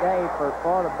line. Key day for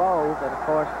Florida Bowls, and of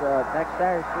course, next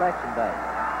Saturday selection day.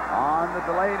 On the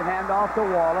delayed handoff to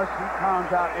Wallace, he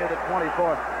pounds out near the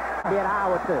 24. Be an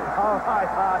Iowa, too. All right.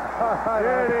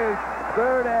 Here it is,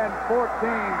 3rd and 14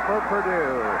 for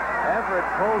Purdue. Everett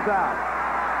pulls out.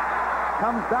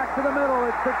 Comes back to the middle.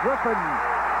 It's to Griffin.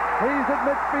 He's at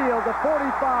midfield, the 45,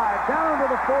 down to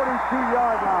the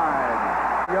 42-yard line.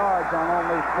 Yards on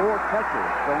only 4 catches,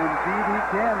 so indeed he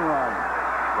can run.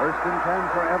 1st and 10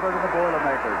 for Everett and the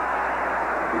Boilermakers.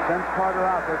 He sends Carter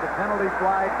out. There's a penalty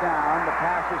flag down. The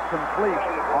pass is complete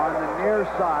on the near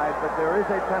side, but there is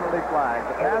a penalty flag.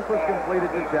 The pass was completed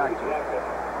to Jackson.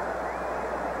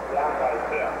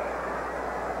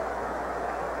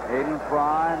 Hayden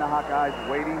Fry and the Hawkeyes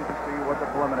waiting to see what the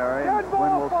preliminary and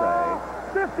Quinn will say.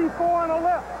 54 on the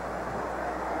left.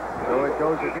 So it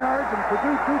goes again. And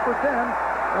Purdue 2 for 10,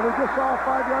 and we just saw a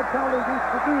 5-yard penalty against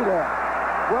Purdue there.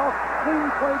 Well,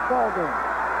 clean played ball game.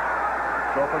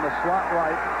 So from the slot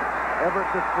right,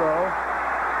 Everett to throw.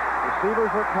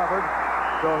 Receivers were covered,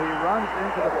 so he runs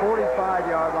into the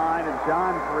 45-yard line, and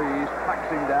John Freeze tucks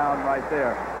him down right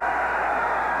there.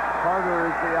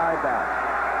 Carter is the I-back.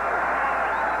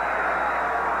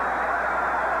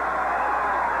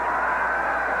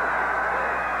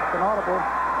 An audible.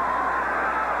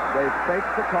 They fake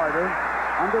to Carter,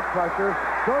 under pressure,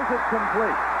 throws it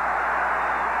complete.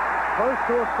 First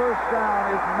to a first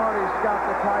down is Marty Scott,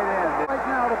 the tight end. Right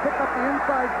now to pick up the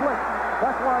inside blitz.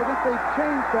 That's why I think they've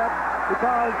changed that,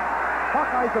 because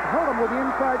Hawkeyes have hurt them with the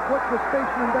inside blitz with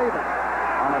Station and Davis.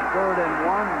 On a 3rd and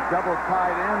 1, double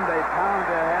tight end, they pound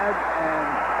ahead, and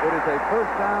it is a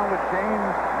first down with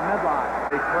James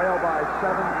Medlock. They trail by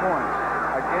 7 points.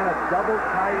 Again, a double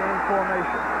tight end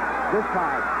formation. This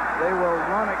time, they will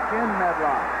run again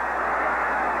Medlock.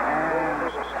 And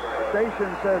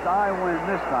Station says, I win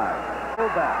this time.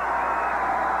 Fullback.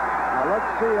 Now let's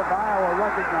see if Iowa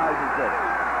recognizes this.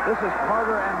 This is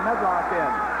Carter and Medlock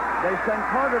in. They send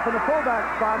Carter from the fullback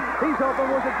spot. He's open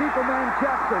with a deeper man,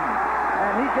 Jackson.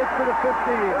 And he gets to the 15.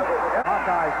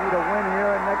 Hawkeyes need a win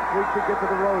here and next week to get to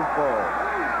the Rose Bowl.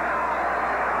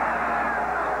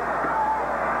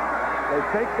 They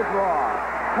fake the draw.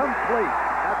 Complete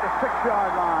at the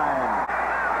 6-yard line.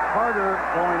 Carter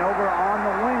going over on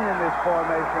the wing in this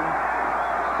formation.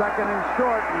 2nd and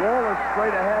short. Wallace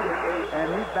straight ahead, and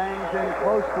he bangs in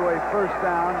close to a first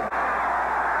down.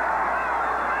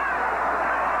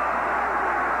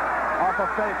 Off a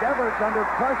fake. Everett's under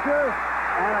pressure,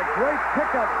 and a great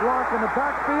pickup block in the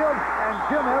backfield, and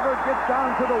Jim Everett gets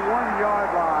down to the 1-yard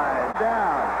line.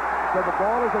 Down. So the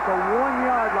ball is at the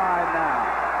 1-yard line now.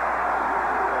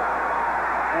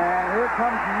 And here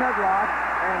comes Medlock,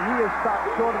 and he is stopped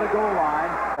short of the goal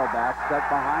line. Back set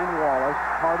behind Wallace.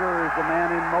 Carter is the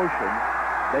man in motion.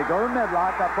 They go to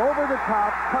Medlock, up over the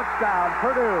top, touchdown,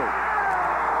 Purdue.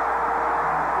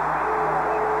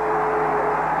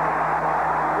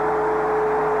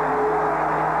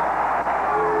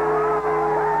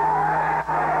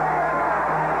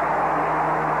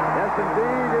 Yes,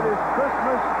 indeed, it is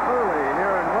Christmas early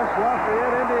here in West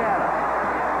Lafayette, Indiana.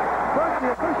 First, the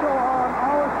official on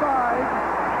our side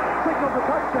signaled the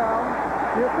touchdown.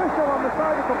 The official on the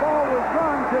side that the ball was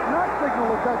run did not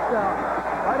signal a touchdown.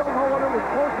 I don't know whether it was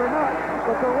close or not,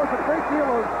 but there was a great deal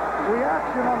of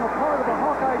reaction on the part of the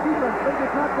Hawkeye defense. They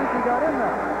did not think he got in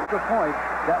there. The point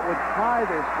that would tie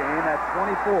this game at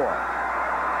 24.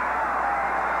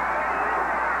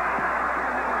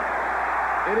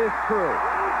 It is true.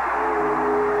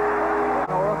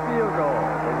 Or a field goal.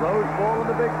 The Rose Bowl in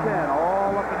the Big Ten,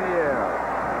 all up in the air.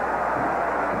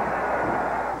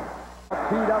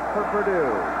 Teed up for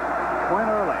Purdue. Quinn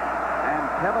Early and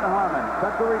Kevin Harmon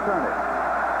set to return it.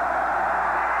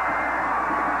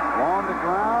 On the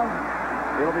ground,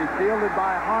 it'll be fielded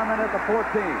by Harmon at the 14.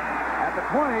 At the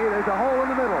 20, there's a hole in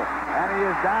the middle, and he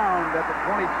is downed at the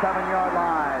 27-yard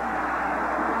line.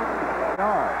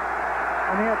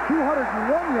 And he had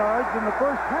 201 yards in the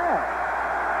first half.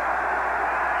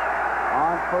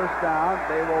 On first down,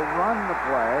 they will run the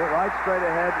play right straight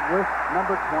ahead with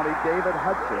number 20, David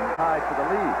Hudson, tied to the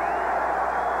lead.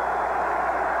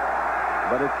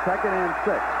 But it's 2nd and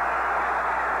 6.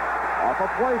 Off a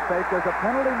play fake, there's a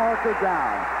penalty marker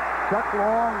down. Chuck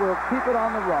Long will keep it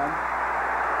on the run,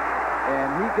 and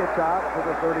he gets out to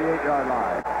the 38-yard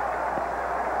line.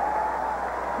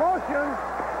 Motion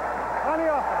on the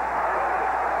offense.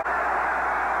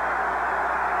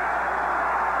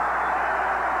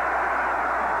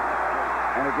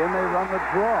 And again, they run the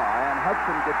draw, and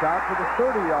Hudson gets out to the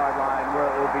 30-yard line where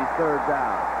it will be 3rd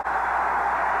down.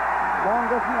 Long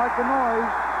doesn't like the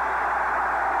noise.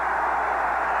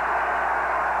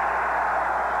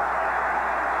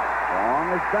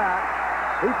 Long is back.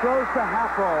 He throws to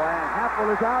Happel, and Happel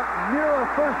is out near a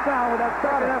first down with that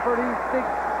second effort. He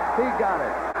thinks he got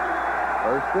it.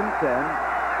 1st and 10.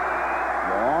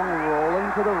 Long rolling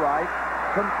to the right.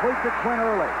 Complete to Quinn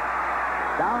Early.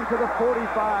 Down to the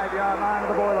 45-yard line of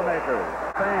the Boilermakers.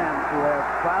 Fans who have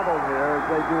traveled here as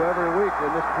they do every week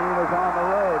when this team is on the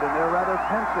road, and they're rather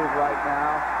pensive right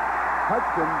now.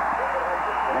 Hudson.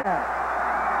 Yeah.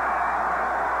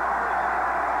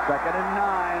 2nd and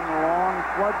 9. Long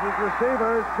floods his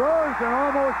receivers. Throws and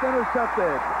almost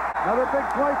intercepted. Another big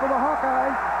play for the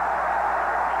Hawkeyes.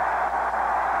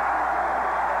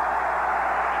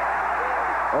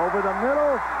 Over the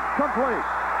middle. Complete.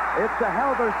 It's to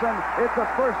Halverson. It's a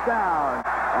first down.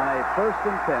 On a 1st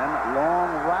and 10, Long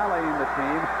rallying the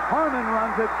team. Harmon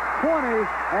runs it 20,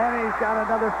 and he's got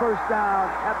another first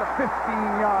down at the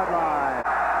 15-yard line.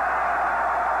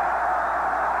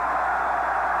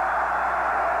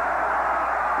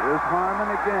 Here's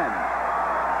Harmon again.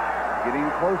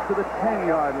 Getting close to the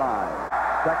 10-yard line.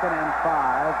 2nd and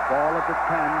 5, ball at the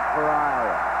 10 for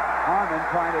Iowa. Harmon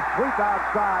trying to sweep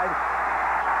outside,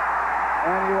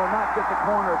 and he will not get the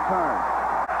corner turned.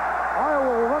 Iowa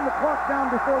will run the clock down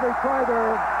before they try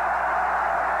their...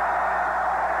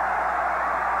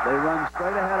 They run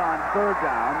straight ahead on 3rd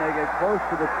down. They get close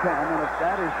to the 10, and if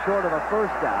that is short of a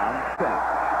first down, 10.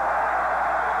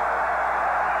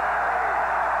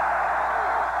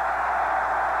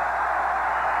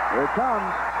 Here it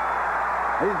comes.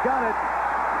 He's got it.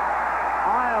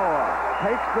 Iowa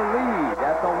takes the lead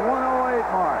at the 1:08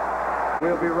 mark.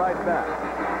 We'll be right back.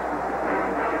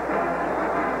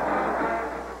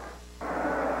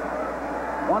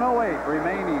 1:08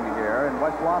 remaining here in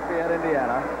West Lafayette,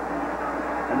 Indiana.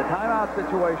 And the timeout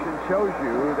situation shows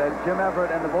you that Jim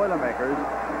Everett and the Boilermakers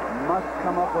must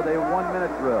come up with a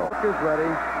 1-minute drill. Kick is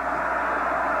ready.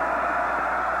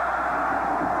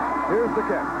 Here's the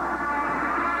kick.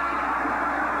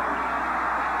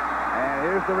 And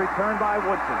here's the return by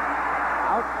Woodson.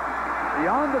 Out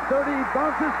beyond the 30,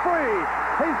 bounces free.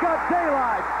 He's got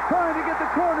daylight, trying to get the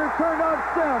corner turned on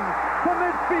Sims to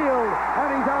midfield, and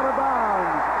he's out of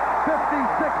bounds.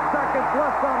 56 seconds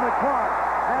left on the clock,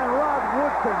 and Rod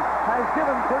Woodson has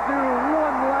given Purdue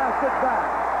one last at bat.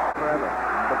 Forever.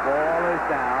 The ball is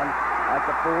down at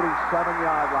the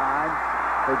 47-yard line.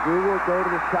 Purdue will go to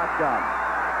the shotgun.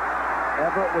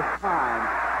 Everett with time.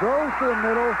 Throws to the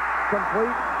middle,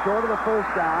 complete, short of the first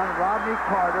down. Rodney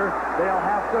Carter, they'll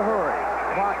have to hurry.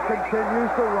 Clock continues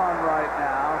to run right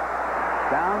now.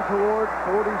 Down toward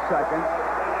 40 seconds.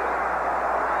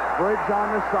 Briggs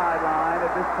on the sideline.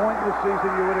 At this point in the season,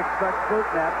 you would expect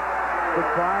Burtnett to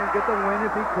try and get the win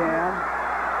if he can.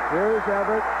 Here's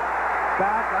Everett.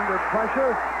 Back under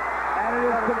pressure. And it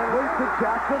is complete to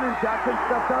Jackson. And Jackson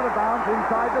steps out of bounds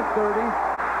inside the 30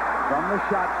 from the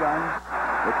shotgun.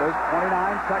 With those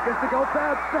 29 seconds to go.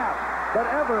 Bad snap. But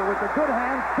Everett, with the good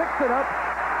hands, picks it up.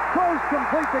 Throws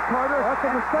complete to Carter. That's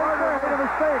a mistake. Carter made a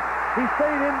mistake. He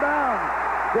stayed inbounds.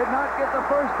 Did not get the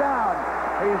first down.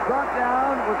 He's brought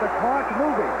down with the clock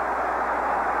moving.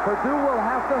 Purdue will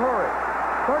have to hurry.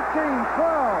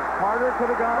 13-12. Carter could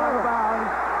have gone out of bounds.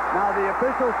 Now, the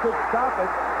officials should stop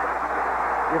it.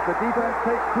 If the defense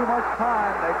takes too much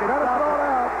time, they can Gotta stop throw it.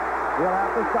 it out. He'll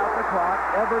have to stop the clock.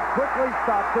 Everett quickly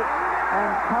stops it,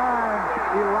 and time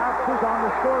elapses on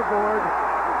the scoreboard.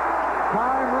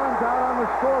 Time runs out on the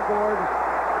scoreboard.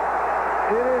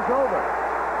 It is over.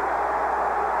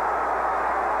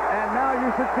 And now you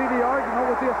should see the argument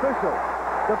with the officials.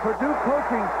 The Purdue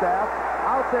coaching staff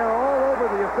out there all over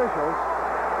the officials.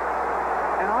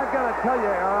 And I've got to tell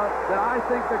you, that I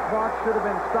think the clock should have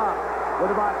been stopped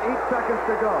with about 8 seconds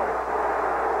to go.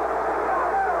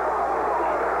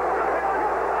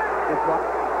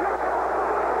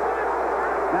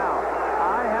 Now,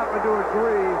 I happen to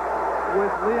agree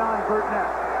with Leon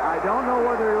Burnett. I don't know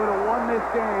whether he would have won this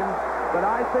game, but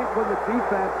I think when the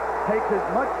defense takes as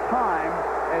much time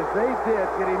as they did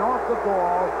getting off the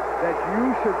ball, that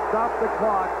you should stop the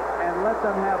clock and let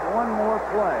them have one more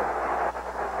play.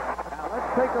 Now,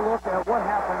 let's take a look at what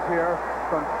happens here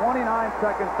from 29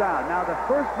 seconds down. Now, the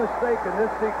first mistake in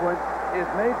this sequence is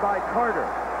made by Carter.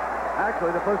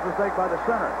 Actually, the first mistake by the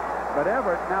center. But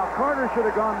Everett, now Carter should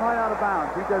have gone right out of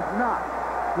bounds. He does not.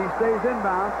 He stays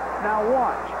inbounds. Now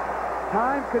watch.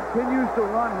 Time continues to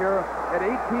run here at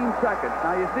 18 seconds.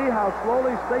 Now you see how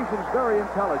slowly Station's very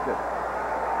intelligent.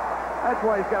 That's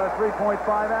why he's got a 3.5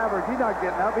 average. He's not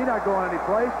getting up. He's not going any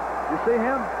place. You see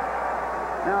him?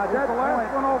 Now at that the last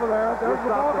point, one over there. There's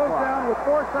the ball goes down with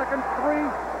 4 seconds. 3.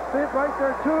 See it right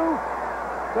there, 2.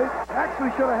 They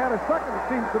actually should have had a second. It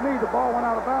seems to me the ball went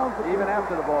out of bounds. Even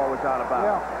after the ball was out of bounds.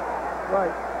 Yeah.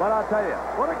 Right. But I'll tell you,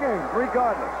 What a game.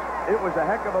 regardless, it was a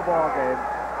heck of a ball game.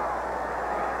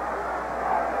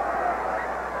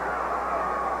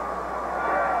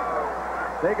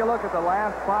 Take a look at the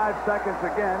last 5 seconds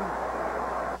again.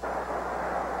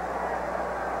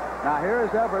 Now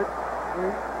here's Everett. He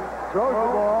throws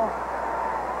the ball.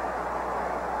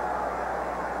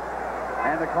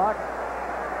 And the clock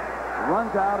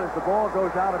runs out as the ball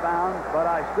goes out of bounds. But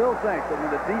I still think that when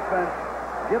the defense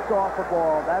gets off the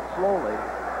ball that slowly,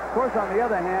 of course, on the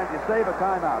other hand, you save a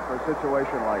timeout for a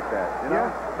situation like that. You know?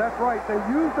 Yes, that's right. They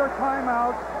used their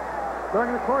timeouts during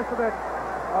the course of that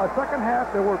second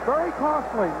half. They were very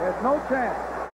costly. There's no chance.